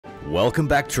Welcome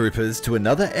back, troopers, to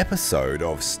another episode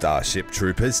of Starship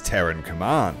Troopers Terran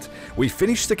Command. We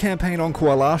finished the campaign on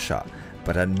Koalasha,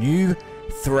 but a new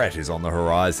threat is on the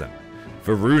horizon.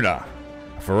 Varuna,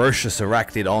 a ferocious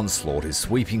arachnid onslaught, is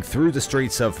sweeping through the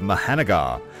streets of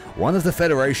Mahanagar, one of the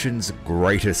Federation's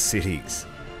greatest cities.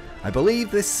 I believe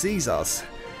this sees us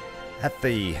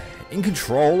in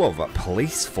control of a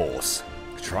police force,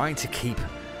 trying to keep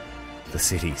the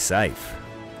city safe.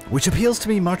 Which appeals to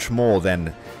me much more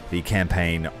than the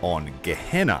campaign on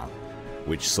Gehenna,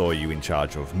 which saw you in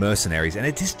charge of mercenaries, and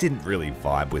it just didn't really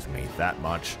vibe with me that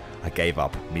much. I gave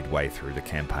up midway through the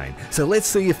campaign. So let's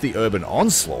see if the Urban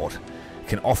Onslaught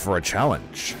can offer a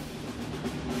challenge.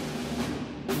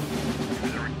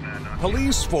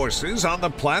 Police forces on the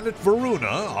planet Varuna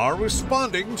are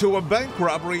responding to a bank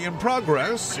robbery in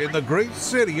progress in the great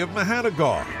city of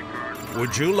Mahanagar.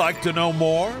 Would you like to know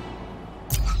more?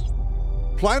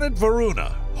 Planet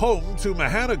Varuna, home to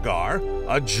Mahanagar,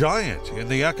 a giant in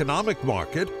the economic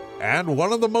market and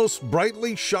one of the most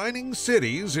brightly shining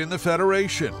cities in the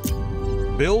Federation.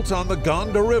 Built on the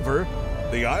Gonda River,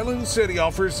 the island city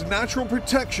offers natural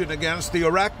protection against the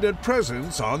arachnid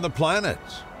presence on the planet.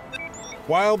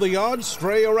 While the odd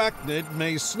stray arachnid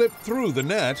may slip through the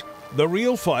net, the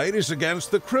real fight is against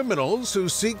the criminals who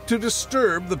seek to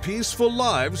disturb the peaceful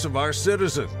lives of our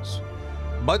citizens.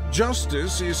 But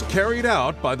justice is carried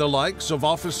out by the likes of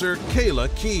Officer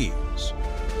Kayla Keyes.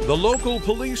 The local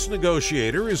police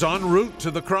negotiator is en route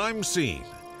to the crime scene.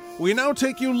 We now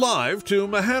take you live to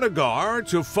Mahanagar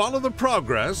to follow the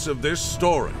progress of this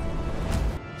story.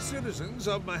 Citizens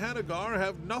of Mahanagar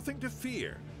have nothing to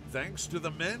fear, thanks to the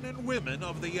men and women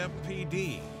of the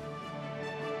MPD.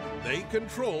 They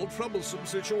control troublesome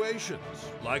situations,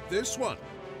 like this one,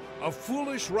 a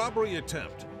foolish robbery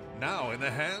attempt, now in the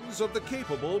hands of the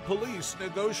capable police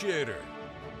negotiator.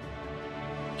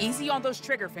 Easy on those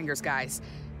trigger fingers, guys.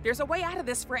 There's a way out of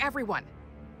this for everyone.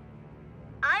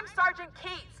 I'm Sergeant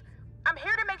Keyes. I'm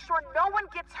here to make sure no one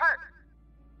gets hurt.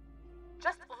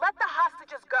 Just let the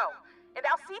hostages go, and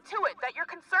I'll see to it that your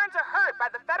concerns are heard by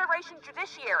the Federation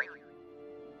Judiciary.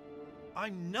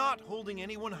 I'm not holding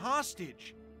anyone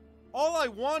hostage. All I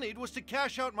wanted was to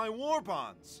cash out my war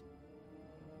bonds.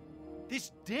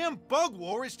 This damn bug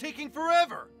war is taking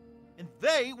forever, and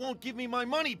they won't give me my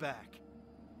money back.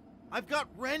 I've got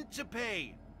rent to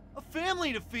pay, a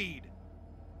family to feed.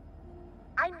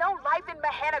 I know life in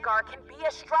Mahanagar can be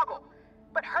a struggle,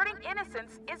 but hurting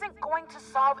innocents isn't going to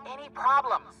solve any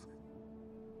problems.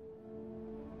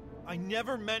 I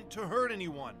never meant to hurt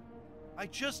anyone. I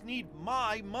just need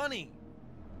my money.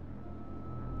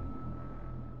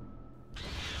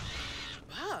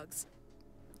 Bugs?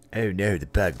 Oh no, the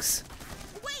bugs.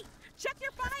 Wait! Check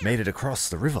your fire! Made it across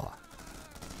the river.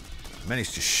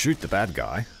 Managed to shoot the bad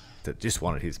guy that just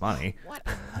wanted his money. What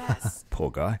a mess.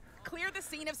 Poor guy. Clear the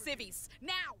scene of civvies,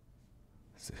 now!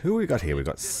 So who we got here? We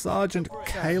got Sergeant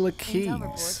Kayla Keyes.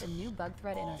 Reports a new bug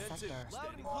threat in our sector.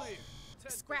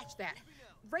 Scratch that.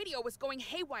 Radio is going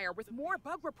haywire with more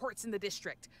bug reports in the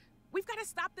district. We've got to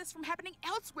stop this from happening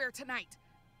elsewhere tonight.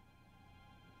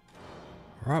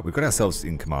 Alright, we've got ourselves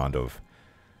in command of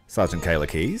Sergeant Kayla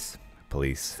Keyes,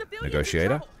 police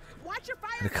negotiator, Watch your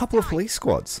fire and a couple of police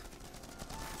squads.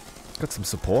 Got some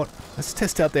support. Let's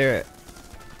test out their...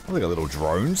 Oh, they got little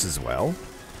drones as well.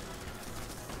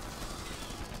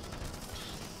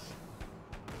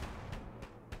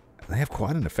 They have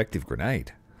quite an effective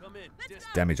grenade.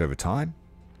 Damage over time.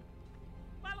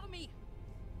 Follow me.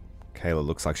 Kayla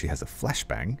looks like she has a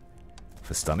flashbang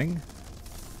for stunning.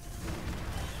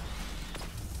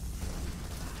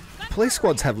 Police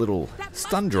squads have little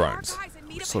stun drones,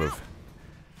 which sort of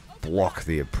block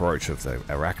the approach of the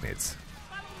arachnids.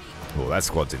 Oh, that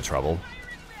squad's in trouble.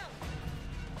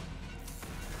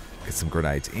 Get some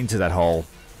grenades into that hole.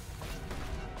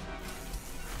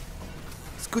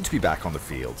 It's good to be back on the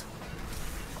field.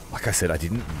 Like I said, I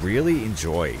didn't really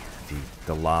enjoy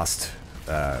the last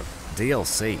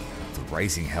DLC, the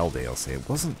Raising Hell DLC. It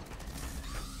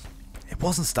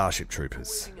wasn't Starship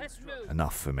Troopers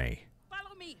enough for me.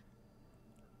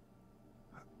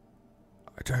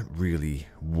 I don't really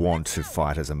want to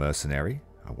fight as a mercenary.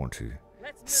 I want to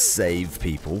save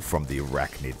people from the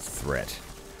arachnid threat.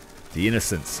 The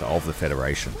innocence of the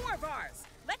Federation. More of ours.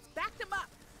 Let's back them up.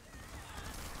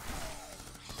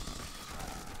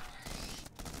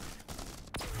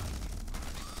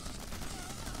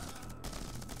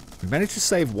 We managed to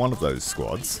save one of those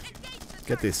squads.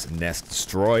 Get this nest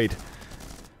destroyed.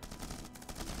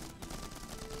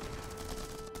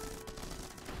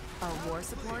 Our war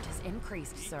support has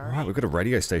increased, sir. Alright, we've got a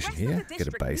radio station here. Get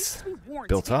a base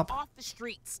built up. Off the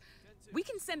streets. We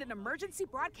can send an emergency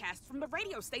broadcast from the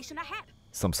radio station ahead.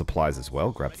 Some supplies as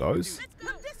well. Grab those. Let's go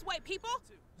this way, people.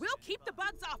 We'll keep the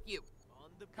bugs off you.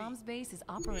 Comms base is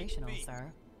operational,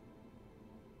 sir.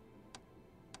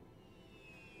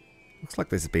 Looks like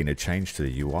there's been a change to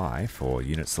the UI for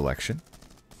unit selection.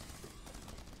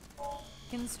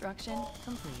 Construction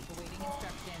complete. Awaiting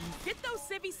instructions. Get those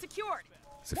civvies secured.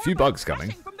 There's a few bugs coming.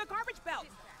 Rushing from the garbage belt.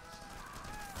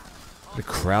 The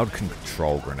crowd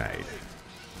control grenade.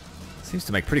 Seems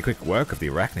to make pretty quick work of the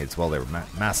arachnids while they're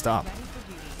massed up.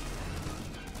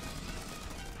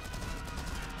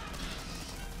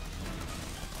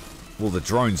 Well, the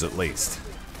drones at least.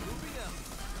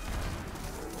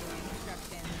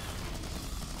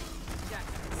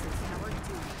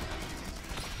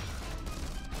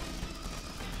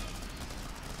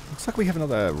 Looks like we have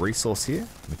another resource here.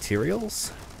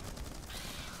 Materials.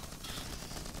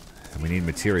 And we need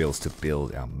materials to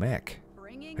build our mech.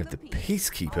 We have the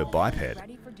Peacekeeper biped.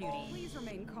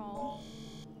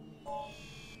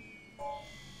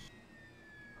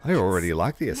 I already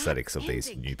like the aesthetics of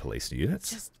these new police units.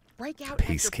 Just break out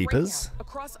Peacekeepers. after breakout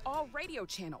across all radio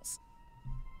channels.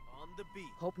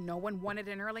 Hope no one wanted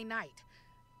an early night.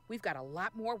 We've got a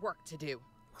lot more work to do.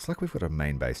 Looks like we've got a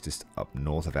main base just up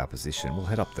north of our position. We'll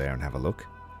head up there and have a look.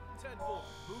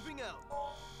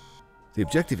 The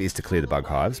objective is to clear the bug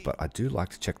hives, but I do like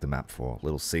to check the map for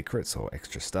little secrets or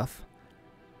extra stuff.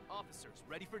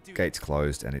 Gate's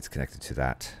closed and it's connected to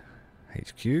that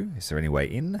HQ. Is there any way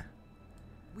in?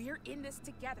 We're in this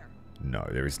together. No,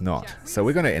 there is not. So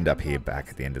we're going to end up here back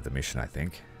at the end of the mission, I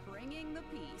think.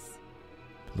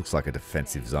 Looks like a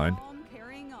defensive zone.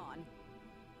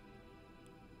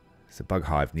 There's a bug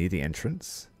hive near the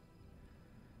entrance.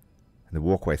 And the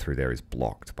walkway through there is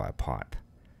blocked by a pipe.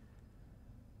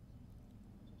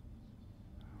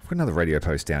 We've got another radio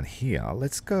post down here.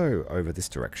 Let's go over this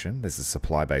direction. There's a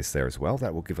supply base there as well.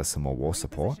 That will give us some more war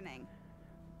support.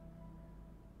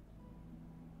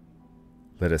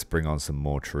 Let us bring on some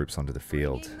more troops onto the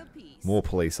field. More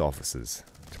police officers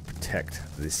to protect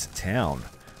this town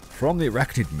from the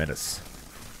arachnid menace.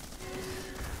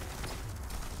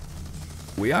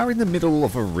 We are in the middle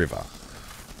of a river,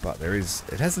 but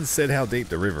it hasn't said how deep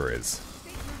the river is.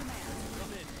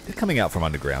 They're coming out from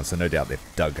underground, so no doubt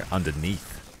they've dug underneath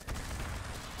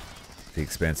the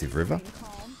expansive river.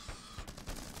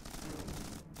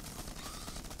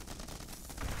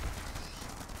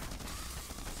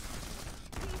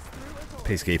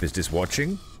 Peacekeeper's just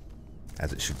watching,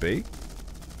 as it should be.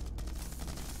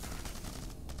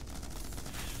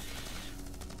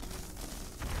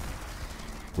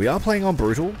 We are playing on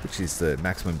Brutal, which is the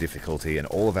maximum difficulty, and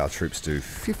all of our troops do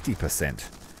 50%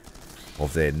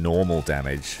 of their normal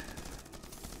damage.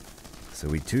 So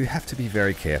we do have to be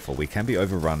very careful. We can be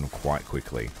overrun quite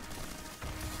quickly.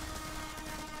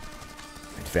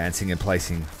 Advancing and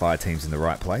placing fire teams in the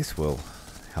right place will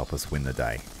help us win the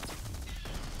day.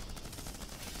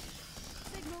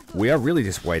 We are really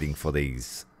just waiting for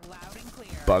these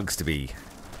bugs to be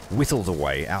whittled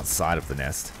away outside of the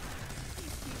nest.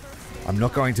 I'm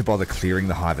not going to bother clearing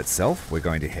the hive itself. We're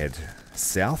going to head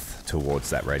south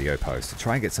towards that radio post to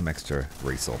try and get some extra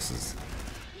resources.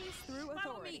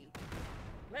 Follow me.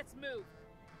 Let's move.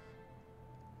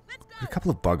 Let's go. A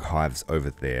couple of bug hives over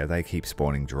there. They keep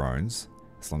spawning drones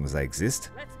as long as they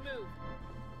exist. Let's move.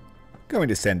 Going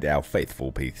to send our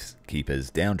faithful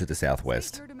peacekeepers down to the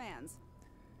southwest.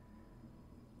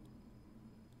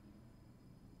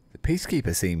 The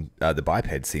peacekeeper the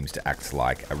biped seems to act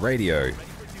like a radio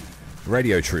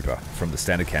trooper from the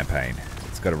standard campaign.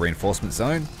 It's got a reinforcement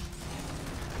zone,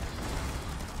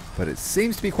 but it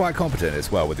seems to be quite competent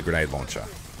as well with the grenade launcher.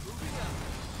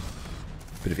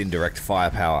 Bit of indirect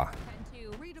firepower.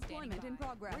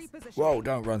 Whoa,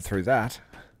 don't run through that.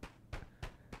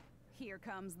 Here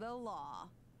comes the law.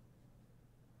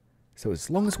 So as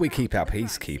long as we keep our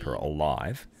peacekeeper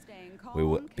alive, we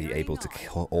will be able to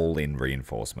call in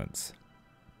reinforcements.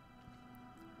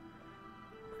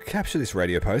 Capture this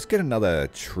radio post, get another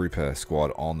trooper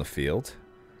squad on the field.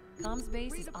 Comms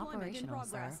base is operational,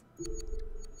 sir.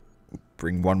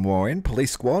 Bring one more in,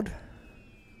 police squad.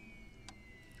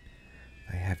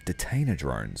 They have detainer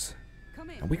drones,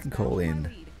 and we can call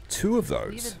in 2 of We've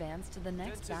those. advanced to the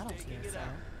next battle tier, sir.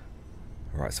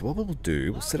 Alright, so what we'll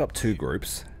do, we'll set up 2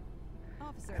 groups,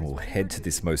 and we'll head to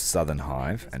this most southern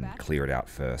hive and clear it out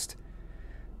first.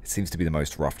 It seems to be the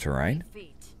most rough terrain. We'll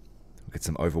get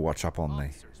some overwatch up on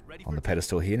the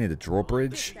pedestal here near the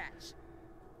drawbridge.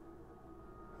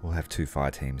 We'll have 2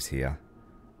 fire teams here.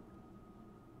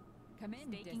 Come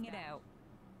in, staking it out.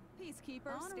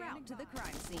 Peacekeeper, on route to the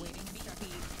crime scene.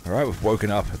 Alright, we've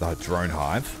woken up the drone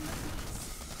hive.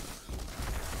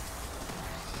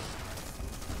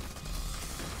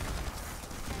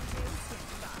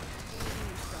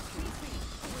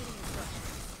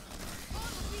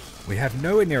 We have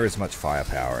nowhere near as much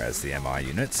firepower as the MI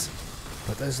units,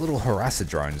 but those little harasser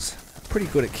drones are pretty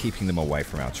good at keeping them away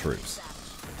from our troops.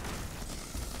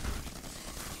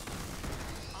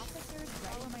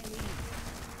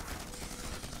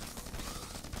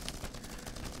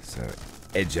 So,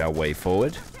 edge our way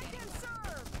forward.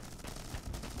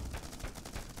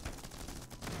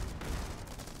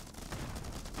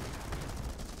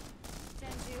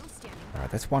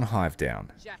 Alright, that's one hive down.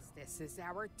 Justice is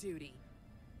our duty.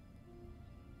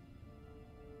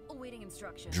 Awaiting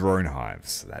instructions. Drone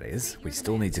hives, that is. We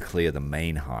still need to clear the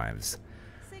main hives.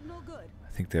 Signal good.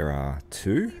 I think there are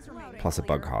 2, plus a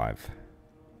bug hive.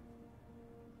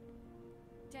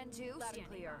 10-2, stand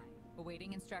clear.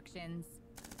 Awaiting instructions.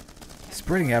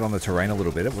 Spreading out on the terrain a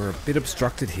little bit. We're a bit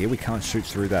obstructed here. We can't shoot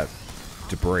through that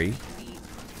debris.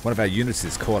 One of our units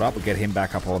is caught up. We'll get him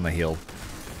back up on the hill.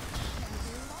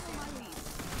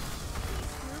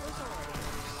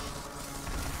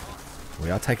 We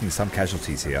are taking some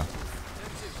casualties here.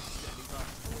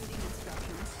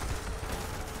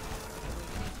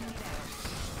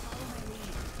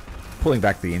 Pulling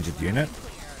back the injured unit.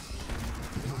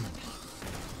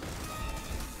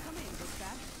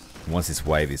 Once this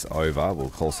wave is over, we'll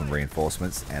call some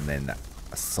reinforcements and then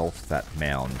assault that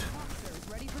mound.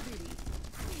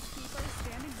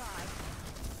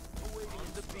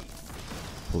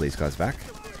 Pull these guys back.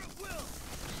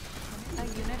 A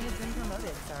unit has been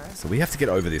promoted, sir. So we have to get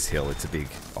over this hill. It's a big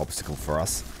obstacle for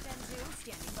us.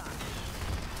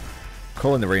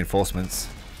 Call in the reinforcements.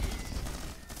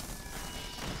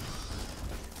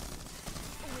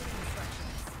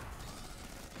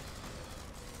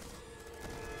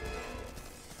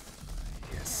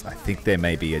 Yes, I think there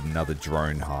may be another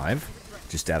drone hive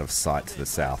just out of sight to the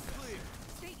south.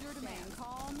 State your demand.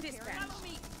 Calm. Dispatch.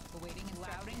 Awaiting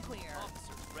loud and clear.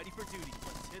 Officers ready for duty.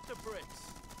 Let's hit the bricks.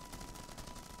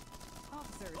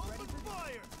 Officers ready for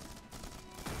Fire!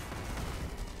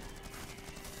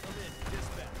 Come in,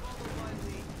 dispatch. Follow my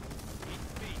lead. Eat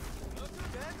feet. Look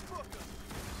at that brook.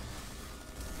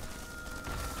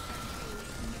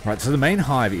 Right, so the main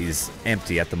hive is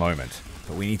empty at the moment,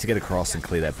 but we need to get across and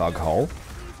clear that bug hole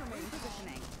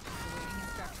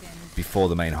before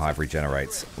the main hive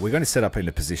regenerates. We're going to set up in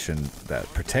a position that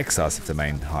protects us if the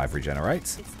main hive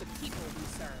regenerates. It's the people we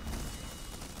serve.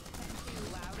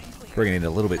 Bring it in a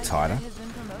little bit tighter. Has been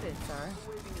promoted, sir.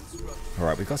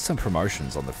 Alright, we've got some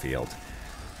promotions on the field.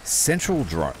 Sentinel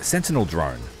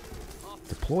drone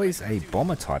deploys a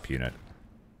bomber type unit.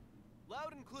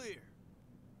 Loud and clear.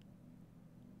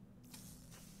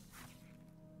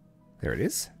 There it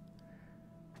is.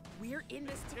 We're in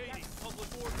this together. Katie, public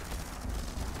order.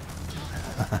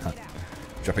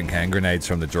 Dropping hand grenades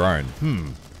from the drone.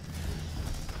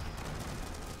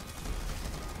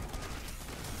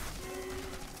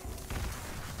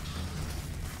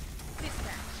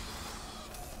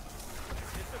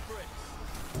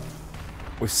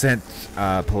 We've sent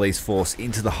police force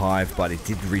into the hive, but it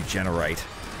did regenerate.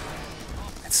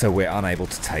 And so we're unable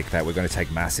to take that. We're going to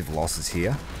take massive losses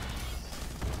here.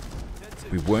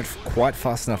 We weren't quite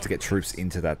fast enough to get troops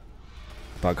into that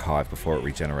bug hive before it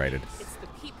regenerated. It's the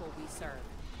people we serve.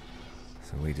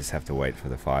 So we just have to wait for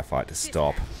the firefight to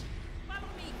stop.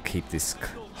 Keep this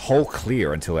hole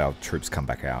clear until our troops come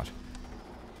back out.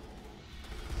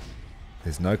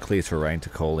 There's no clear terrain to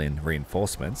call in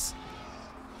reinforcements.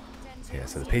 Yeah,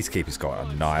 so the peacekeepers got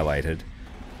annihilated.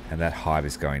 And that hive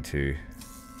is going to...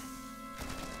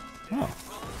 Oh.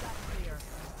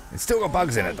 It's still got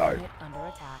bugs in it though. Unit under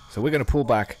attack. So we're going to pull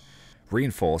back,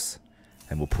 reinforce,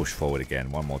 and we'll push forward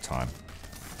again one more time.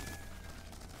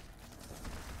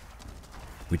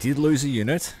 We did lose a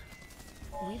unit.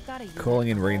 We've got a unit Calling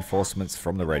in reinforcements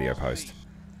from the radio post.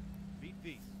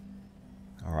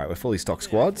 Alright, we're fully stocked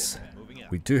squads.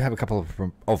 We do have a couple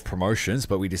of promotions,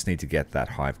 but we just need to get that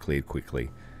hive cleared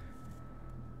quickly.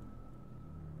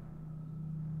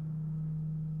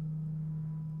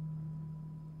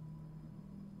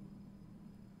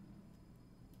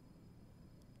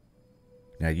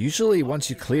 Now, usually once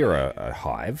you clear a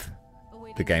hive,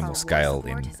 the game will scale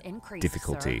in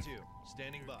difficulty.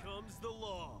 Standing by. Comes the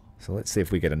law. So let's see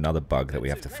if we get another bug that we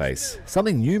have to face.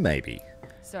 Something new, maybe.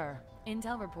 Sir,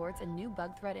 intel reports a new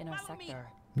bug threat in our sector.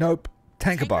 Nope.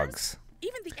 Tanker Tankers? bugs.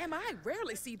 Even the MI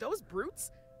rarely see those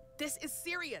brutes. This is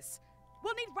serious.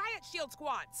 We'll need riot shield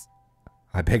squads.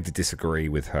 I beg to disagree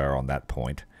with her on that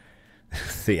point.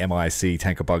 The MIC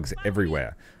tanker bugs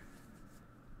everywhere.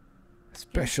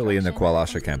 Especially in the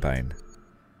Kualasha campaign.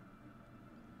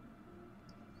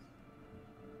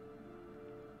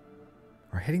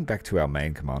 We're heading back to our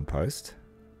main command post.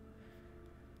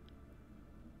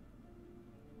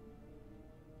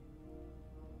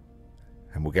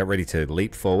 And And we'll get ready to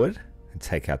leap forward and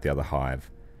take out the other hive.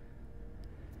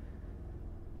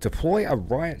 Deploy a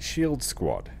riot shield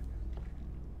squad.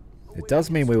 It does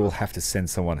mean we will have to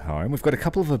send someone home. We've got a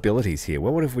couple of abilities here.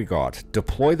 Well, what have we got?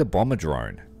 Deploy the bomber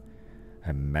drone.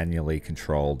 A manually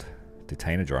controlled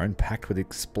detainer drone packed with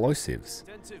explosives.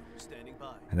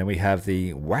 And then we have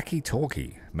the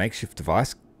walkie-talkie, makeshift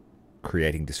device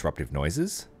creating disruptive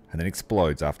noises and then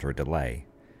explodes after a delay.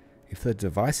 If the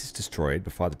device is destroyed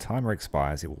before the timer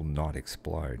expires, it will not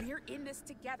explode. We're in this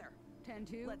together.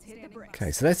 10-2, let's hit the bricks.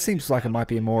 Okay, so that seems like it might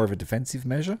be more of a defensive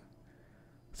measure.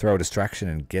 Throw a distraction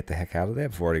and get the heck out of there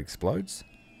before it explodes.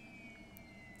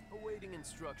 Awaiting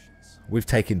instructions. We've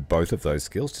taken both of those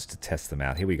skills just to test them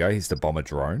out. Here we go. Here's the bomber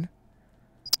drone.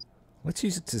 Let's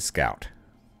use it to scout.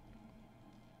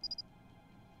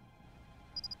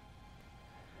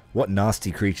 What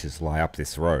nasty creatures lie up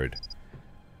this road?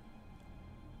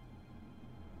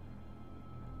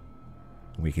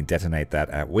 We can detonate that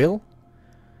at will.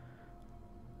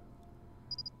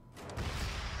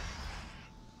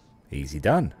 Easy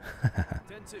done.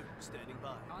 10-2, standing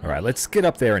by. Alright, let's get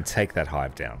up there and take that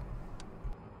hive down.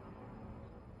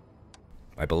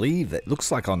 I believe that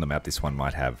looks like on the map this one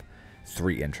might have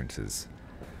 3 entrances.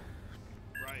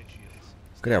 Riot shields.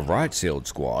 Got our riot shield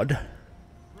squad.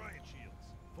 Riot shields.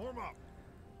 Form up.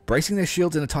 Bracing their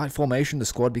shields in a tight formation, the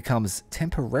squad becomes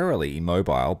temporarily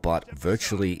immobile but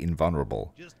virtually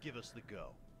invulnerable. Just give us the go.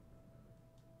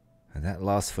 And that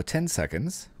lasts for 10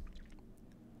 seconds.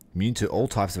 Immune to all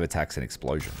types of attacks and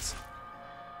explosions.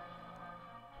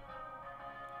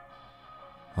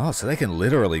 Oh, so they can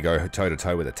literally go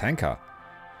toe-to-toe with a tanker.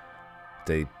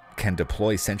 They can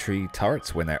deploy sentry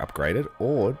turrets when they're upgraded,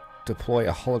 or deploy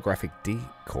a holographic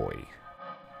decoy.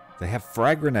 They have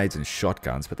frag grenades and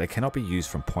shotguns, but they cannot be used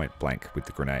from point blank with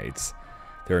the grenades.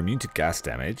 They're immune to gas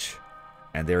damage,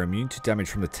 and they're immune to damage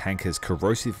from the tanker's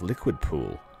corrosive liquid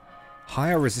pool.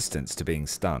 Higher resistance to being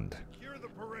stunned. Secure the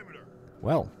perimeter.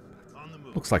 Well, On the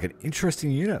move. looks like an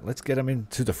interesting unit. Let's get them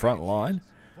into the front line.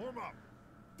 Form up.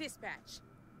 Dispatch.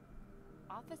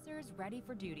 Officers ready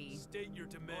for duty. State your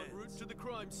demands. En route to the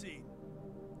crime scene.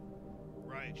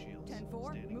 Riot shields.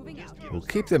 10-4, Standing. moving Just out. give We'll us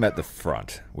keep them at the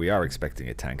front. We are expecting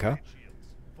a tanker. riot shields.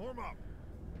 Form up.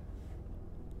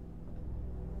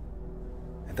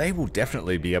 And they will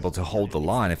definitely be able to hold the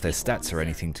line if their stats are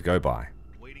anything to go by.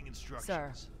 Waiting instructions.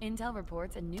 Sir, intel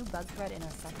reports a new bug threat in our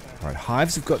sector. Alright,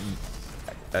 hives have gotten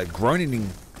grown in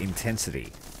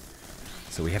intensity.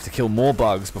 So we have to kill more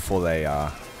bugs before they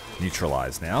are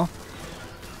neutralized now.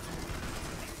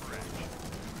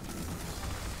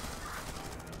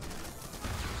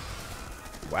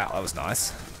 Wow, that was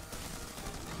nice.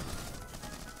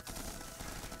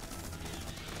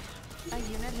 A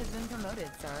unit has been promoted,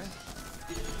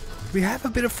 sir. We have a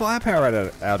bit of firepower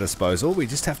at our disposal. We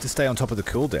just have to stay on top of the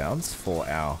cooldowns for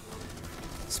our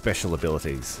special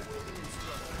abilities.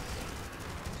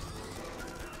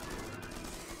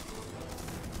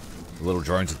 The little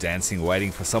drones are dancing,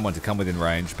 waiting for someone to come within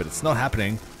range, but it's not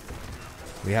happening.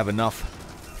 We have enough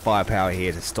firepower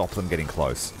here to stop them getting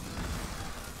close.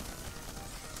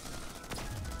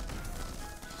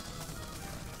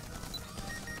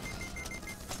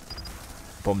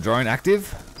 Bomb drone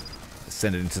active.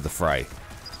 Send it into the fray.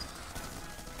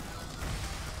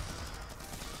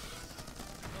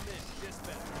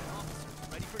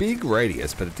 Big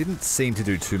radius, but it didn't seem to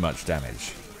do too much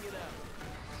damage.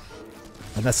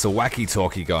 And that's the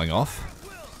walkie-talkie going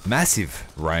off.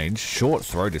 Massive range, short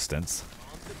throw distance.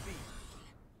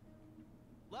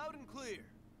 Loud and clear.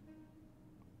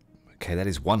 Okay, that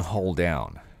is one hole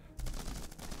down.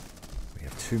 We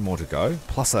have 2 more to go,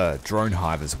 plus a drone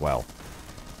hive as well.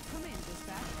 Come in,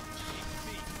 dispatch.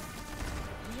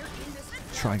 We're in this.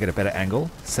 Try and get a better angle,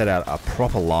 set out a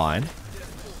proper line.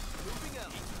 Moving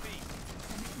out. Come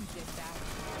in, dispatch.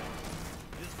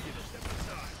 Just give us the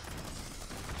time.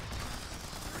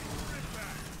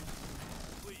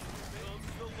 Please, comes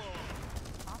the law.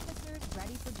 Officers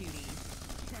ready for duty.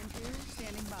 10-2,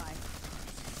 standing by.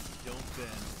 Don't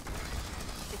bend.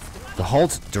 The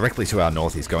hold directly to our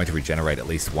north is going to regenerate at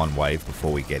least 1 wave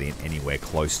before we get in anywhere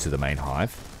close to the main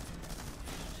hive.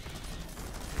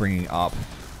 Bringing up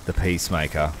the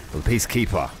Peacemaker, or the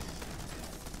Peacekeeper.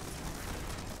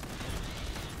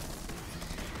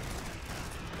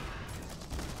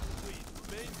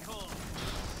 Remain calm.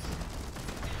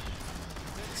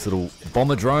 This little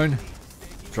bomber drone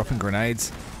dropping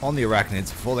grenades on the arachnids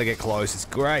before they get close. It's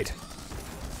great. Hit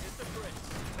the brakes.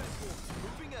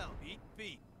 Moving out. 8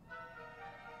 feet.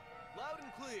 Loud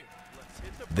and clear. Let's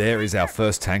hit the There is our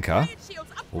first tanker. Riot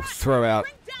shields up We'll front. throw out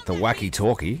Bring down the that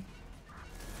walkie-talkie. moving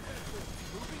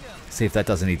out. See if that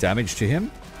does any damage to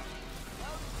him.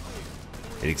 Loud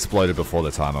It exploded before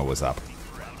the timer was up.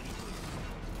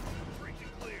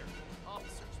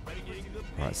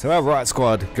 Right, so our right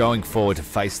squad going forward to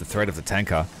face the threat of the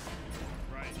tanker.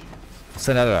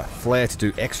 Send out a flare to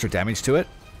do extra damage to it.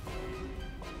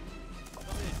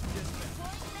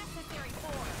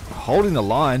 Holding the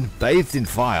line, bathed in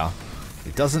fire.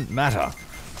 It doesn't matter.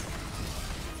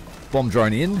 Bomb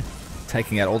drone in,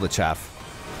 taking out all the chaff.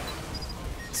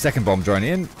 Second bomb drone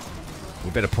in.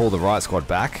 We better pull the right squad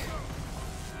back.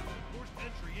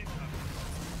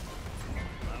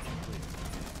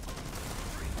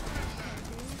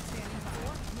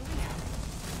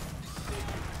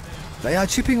 They are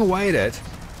chipping away at it,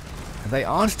 and they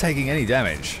aren't taking any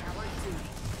damage.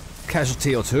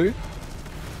 Casualty or two.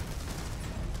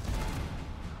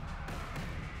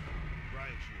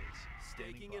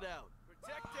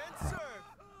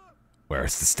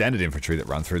 Whereas the standard infantry that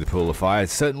run through the pool of fire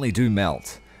certainly do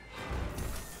melt.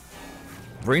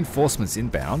 Reinforcements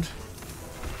inbound.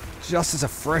 Just as a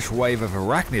fresh wave of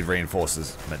arachnid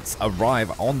reinforcements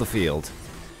arrive on the field.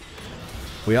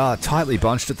 We are tightly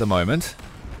bunched at the moment,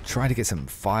 trying to get some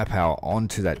firepower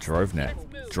onto that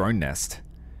drone nest.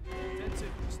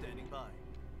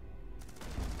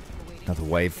 Another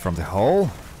wave from the hole.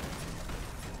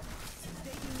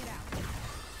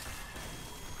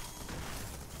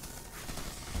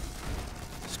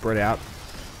 Spread out.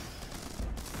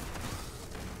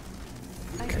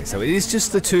 Okay, so it is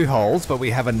just the two holes, but we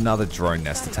have another drone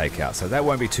nest to take out, so that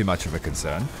won't be too much of a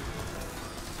concern.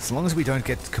 As long as we don't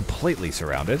get completely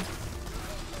surrounded.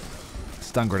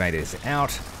 Stun grenade is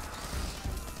out.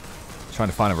 Trying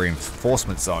to find a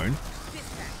reinforcement zone.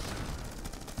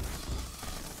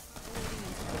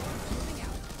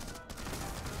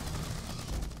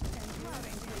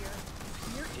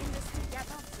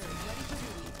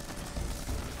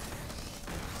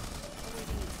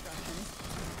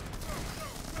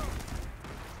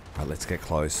 Alright, let's get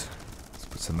close. Let's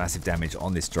put some massive damage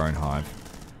on this drone hive.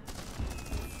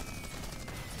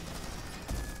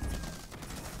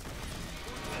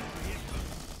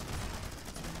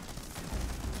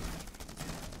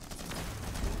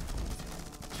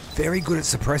 Very good at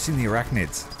suppressing the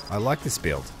arachnids. I like this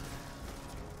build.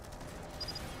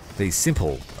 These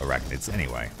simple arachnids,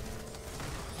 anyway.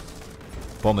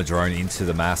 Bomber drone into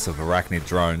the mass of arachnid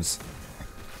drones.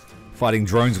 Fighting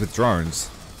drones with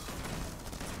drones.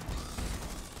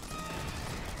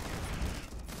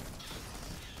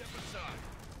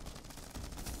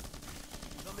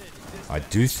 I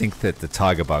do think that the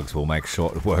tiger bugs will make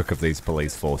short work of these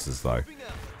police forces, though.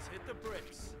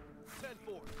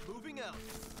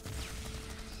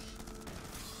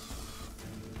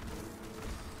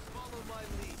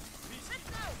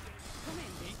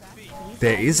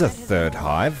 There is a third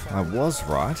hive. I was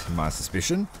right in my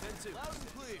suspicion.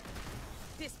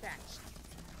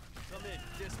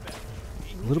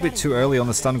 A little bit too early on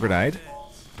the stun grenade.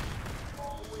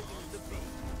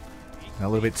 And a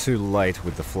little bit too late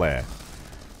with the flare.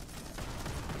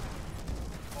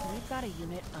 We've got a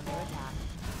unit under attack.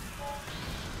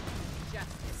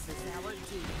 Justice is our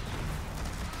duty.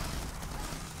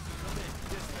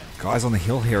 Guys on the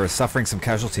hill here are suffering some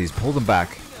casualties. Pull them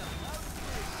back.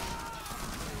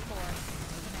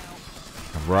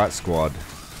 Right squad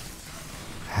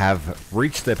have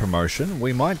reached their promotion.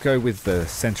 We might go with the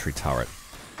sentry turret.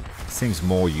 Seems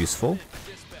more useful.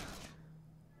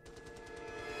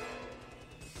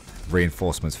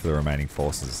 Reinforcements for the remaining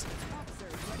forces.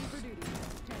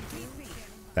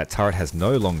 That turret has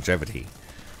no longevity.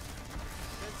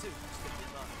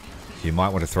 You might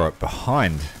want to throw it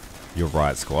behind your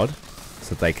right squad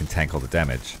so they can tank all the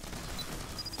damage.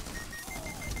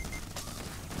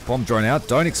 Bomb drone out,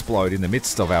 don't explode in the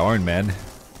midst of our own men.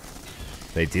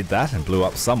 They did that and blew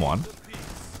up someone.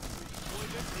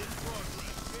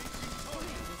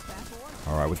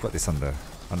 Alright, we've got this under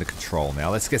control now.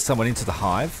 Let's get someone into the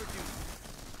hive.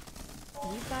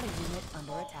 We've got a unit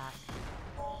under attack.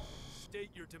 State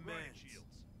your demands.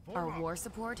 Our war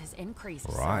support has increased.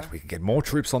 Alright, sir. we can get more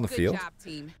troops on the field. Good job,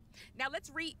 team. Now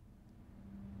let's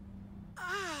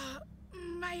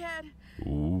my head.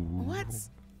 Ooh.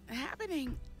 What's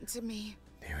happening to me?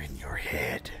 They're in your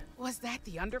head. Was that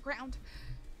the underground?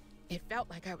 It felt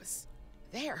like I was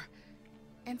there,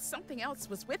 and something else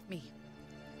was with me.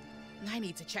 I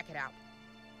need to check it out.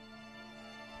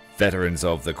 Veterans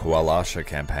of the Kualasha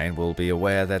campaign will be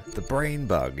aware that the brain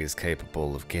bug is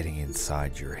capable of getting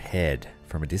inside your head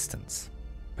from a distance.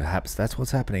 Perhaps that's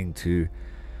what's happening to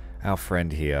our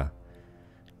friend here,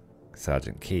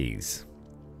 Sergeant Keyes.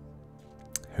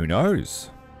 Who knows?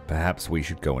 Perhaps we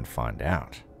should go and find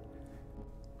out.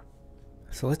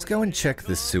 So let's go and check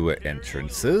the sewer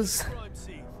entrances.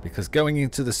 Because going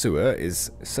into the sewer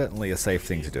is certainly a safe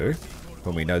thing to do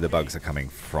when we know the bugs are coming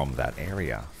from that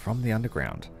area, from the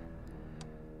underground.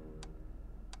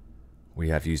 We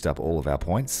have used up all of our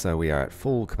points, so we are at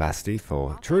full capacity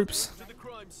for troops. To the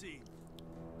crime scene.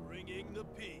 Bringing the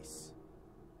peace.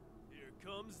 Here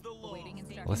comes the law.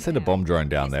 Let's send a bomb drone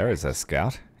down there as a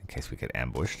scout, in case we get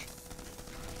ambushed.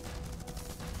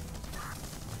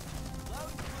 Loud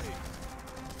and clear.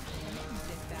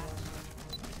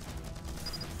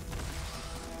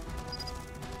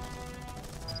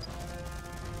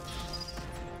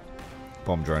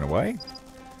 Bomb drone away.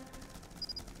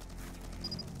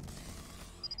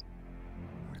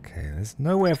 Okay, there's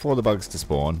nowhere for the bugs to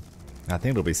spawn. I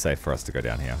think it'll be safe for us to go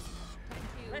down here.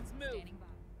 Let's move.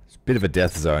 It's a bit of a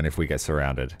death zone if we get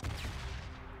surrounded.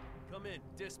 Come in,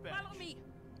 dispatch. Follow me.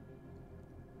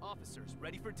 Officers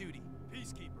ready for duty.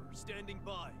 Peacekeeper standing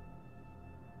by.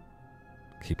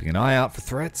 Keeping an eye out for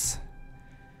threats.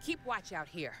 Keep watch out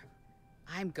here.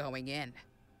 I'm going in.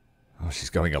 Oh, she's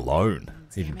going alone.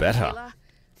 Even better. Kayla.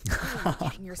 What are you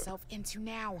getting yourself into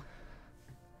now?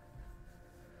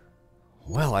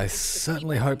 Well, I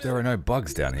certainly hope there are no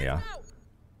bugs down here.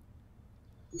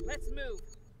 Let's move.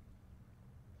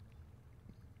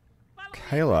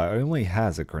 Kayla only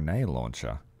has a grenade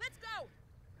launcher. Let's go.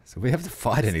 So we have to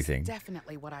fight anything.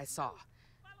 Definitely what I saw.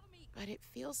 But it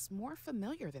feels more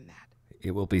familiar than that.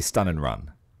 It will be stun and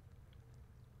run.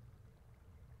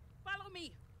 Follow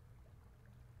me.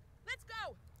 Let's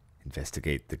go.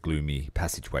 Investigate the gloomy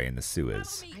passageway in the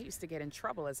sewers. I used to get in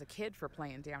trouble as a kid for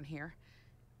playing down here.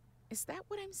 Is that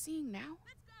what I'm seeing now?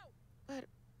 But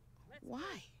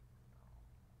why?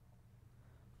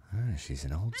 Ah, she's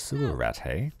an old sewer rat,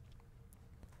 hey?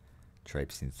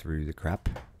 Traipsing through the crap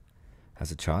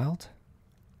as a child.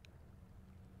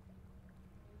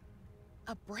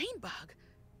 A brain bug?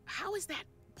 How is that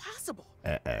possible?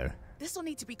 Uh-oh. This will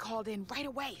need to be called in right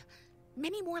away.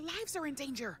 Many more lives are in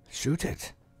danger. Shoot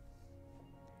it.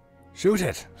 Shoot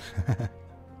it.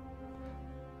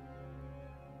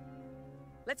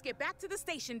 Let's get back to the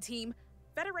station, team.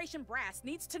 Federation brass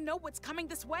needs to know what's coming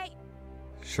this way.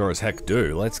 Sure as heck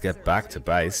do. Let's get back to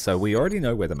base. So we already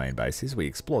know where the main base is. We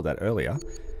explored that earlier.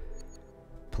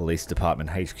 Police Department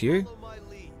HQ. Follow my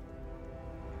lead.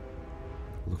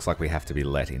 Looks like we have to be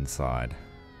let inside.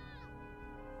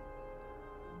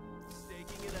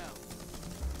 Staking it out.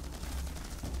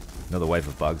 Another wave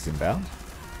of bugs inbound.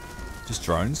 Just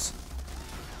drones.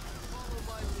 Follow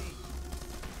my lead.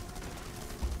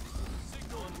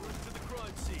 Signal en route to the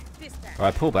crime scene. Dispatch.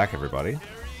 Alright, pull back everybody.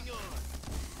 Carrying on.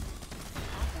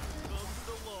 Comes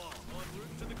the law. En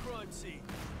route to the crime scene.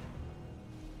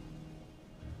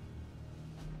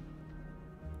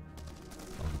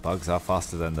 The bugs are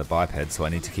faster than the biped, so I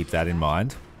need to keep that in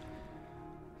mind.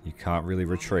 You can't really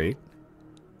retreat.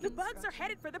 The bugs are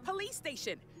headed for the police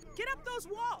station. Get up those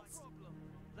walls.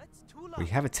 Let's tool up. We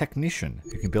have a technician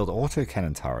who can build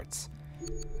autocannon turrets.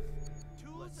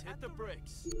 Let's hit the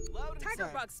bricks. Loud and Tiger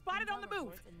clear. bugs spotted on the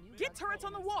move. Get turrets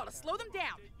on the wall to slow them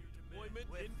down. Deployment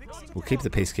in progress. We'll keep the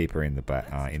peacekeeper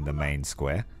in the main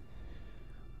square.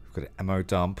 We've got an ammo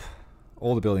dump.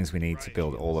 All the buildings we need to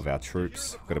build all of our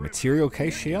troops. We've got a material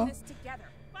cache here. This together.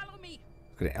 Follow me.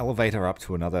 We've got an elevator up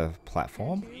to another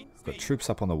platform. We've got troops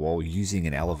up on the wall using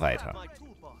an elevator. My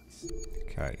toolbox.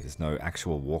 Okay, there's no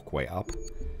actual walkway up.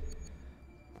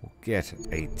 We'll get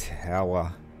a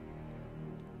tower.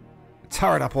 A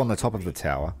turret up on the top of the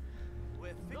tower.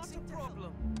 We're fixing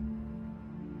problem.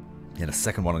 And a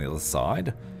second one on the other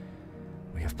side.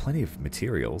 We have plenty of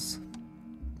materials,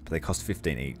 but they cost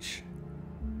 15 each.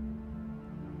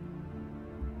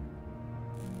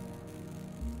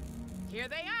 Here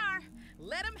they are.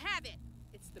 Let them have it.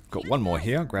 It's the Got one more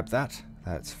here, grab that.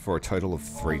 That's for a total of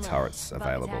 3 turrets Bug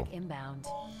available. attack inbound.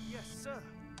 Yes, sir.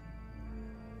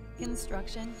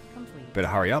 Construction complete. Better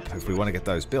hurry up if we want to get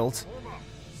those built.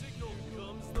 Signal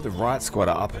comes Put the riot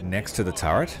squatter up next to the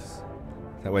turret.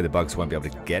 That way the bugs won't be able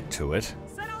to get to it.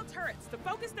 Set all turrets to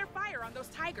focus their fire on those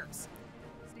tigers.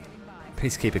 Standing by.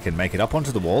 Peacekeeper can make it up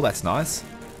onto the wall, that's nice.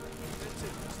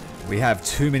 We have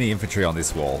too many infantry on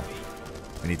this wall.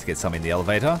 We need to get some in the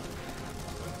elevator.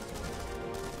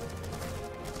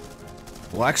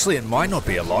 Well, actually, it might not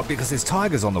be a lot because there's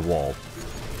tigers on the wall.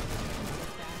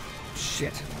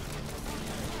 Shit.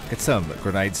 Get some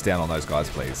grenades down on those guys,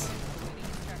 please.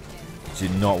 Do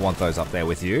not want those up there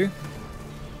with you.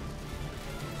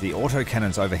 The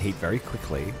autocannons overheat very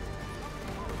quickly.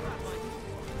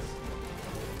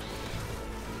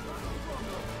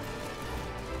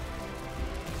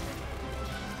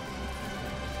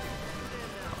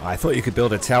 I thought you could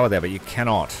build a tower there, but you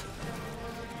cannot.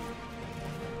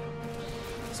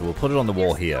 So we'll put it on the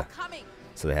wall here. Coming.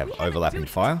 So they have We have a overlapping duty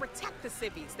to fire. protect the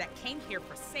civvies that came here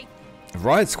for safety.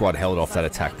 Riot Squad held off that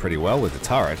attack pretty well with the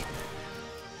turret.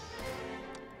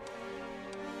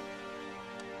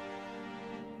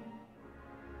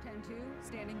 10-2,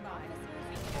 standing by.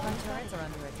 Front turrets are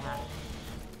under attack.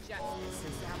 Justice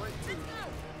is our duty.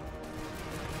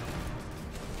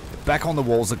 Back on the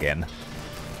walls again.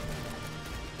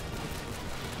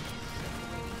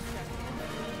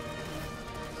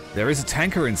 There is a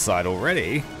tanker inside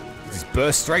already. He's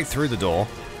burst straight through the door.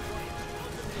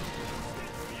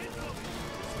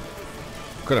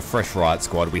 Got a fresh Riot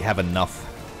Squad. We have enough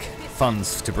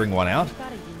funds to bring one out. We've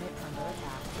got a unit under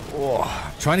attack.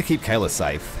 Oh, trying to keep Kayla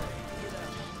safe.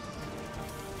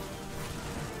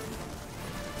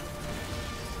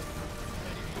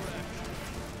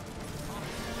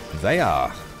 They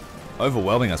are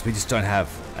overwhelming us. We just don't have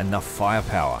enough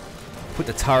firepower. Put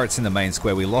the turrets in the main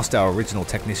square. We lost our original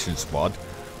technician squad.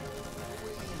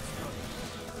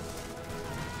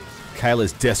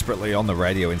 Kayla's desperately on the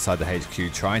radio inside the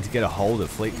HQ, trying to get a hold of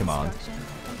Fleet Command.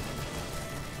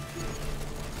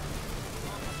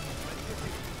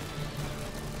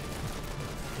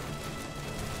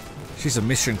 She's a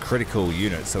mission critical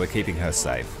unit, so we're keeping her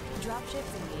safe. Dropships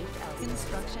engaged elsewhere.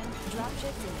 Instruction.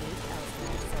 Dropships engaged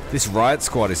elsewhere, sir. This Riot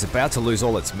Squad is about to lose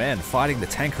all its men, fighting the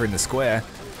tanker in the square.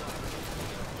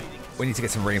 We need to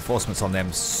get some reinforcements on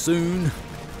them soon.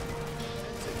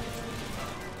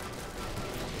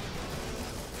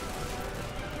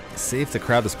 See if the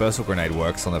crowd dispersal grenade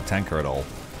works on the tanker at all.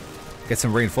 Get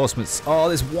some reinforcements. Oh,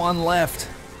 there's one left.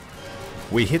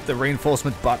 We hit the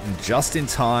reinforcement button just in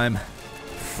time.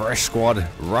 Fresh squad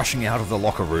rushing out of the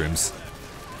locker rooms.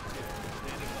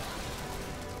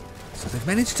 So they've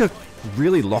managed to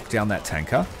really lock down that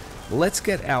tanker. Let's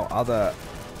get our other...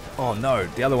 Oh no,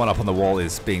 the other one up on the wall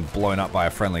is being blown up by a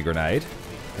friendly grenade.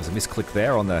 There's a misclick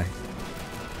there on the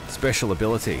special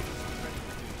ability.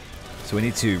 So we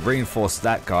need to reinforce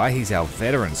that guy. He's our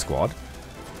veteran squad.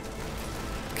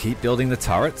 Keep building the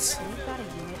turrets. We've got a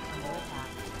unit under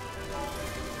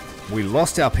attack. We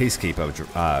lost our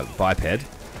Peacekeeper biped.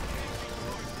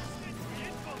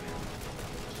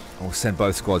 We'll send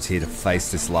both squads here to face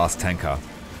this last tanker.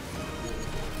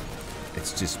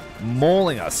 It's just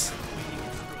mauling us.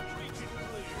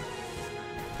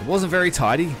 It wasn't very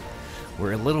tidy.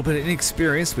 We're a little bit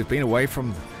inexperienced. We've been away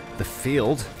from the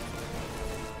field.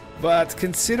 But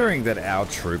considering that our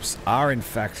troops are in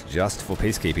fact just for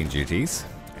peacekeeping duties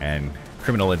and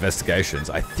criminal investigations,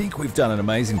 I think we've done an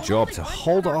amazing job to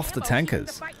hold off the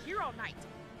tankers.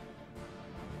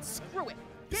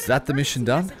 Is that the mission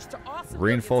done?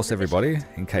 Reinforce everybody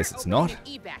in case it's not.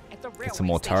 Get some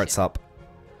more turrets up.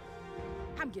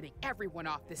 I'm getting everyone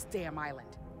off this damn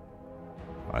island.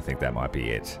 I think that might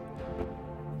be it.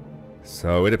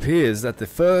 So it appears that the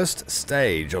first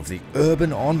stage of the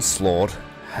urban onslaught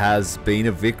has been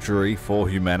a victory for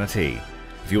humanity.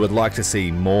 If you would like to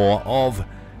see more of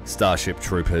Starship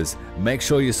Troopers, make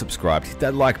sure you subscribe, hit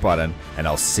that like button, and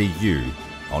I'll see you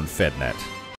on FedNet.